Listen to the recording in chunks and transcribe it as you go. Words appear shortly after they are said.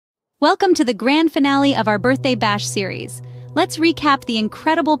Welcome to the grand finale of our Birthday Bash series. Let's recap the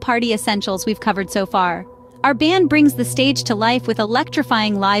incredible party essentials we've covered so far. Our band brings the stage to life with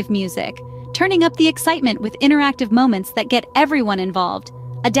electrifying live music, turning up the excitement with interactive moments that get everyone involved,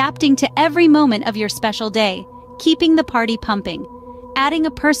 adapting to every moment of your special day, keeping the party pumping, adding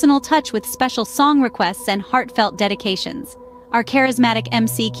a personal touch with special song requests and heartfelt dedications. Our charismatic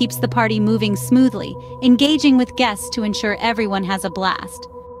MC keeps the party moving smoothly, engaging with guests to ensure everyone has a blast.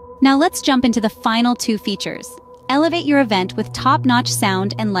 Now let's jump into the final two features. Elevate your event with top-notch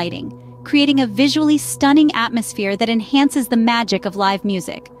sound and lighting, creating a visually stunning atmosphere that enhances the magic of live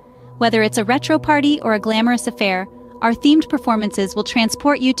music. Whether it's a retro party or a glamorous affair, our themed performances will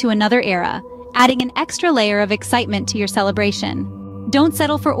transport you to another era, adding an extra layer of excitement to your celebration. Don't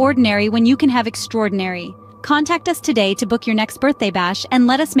settle for ordinary when you can have extraordinary. Contact us today to book your next birthday bash and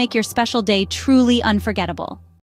let us make your special day truly unforgettable.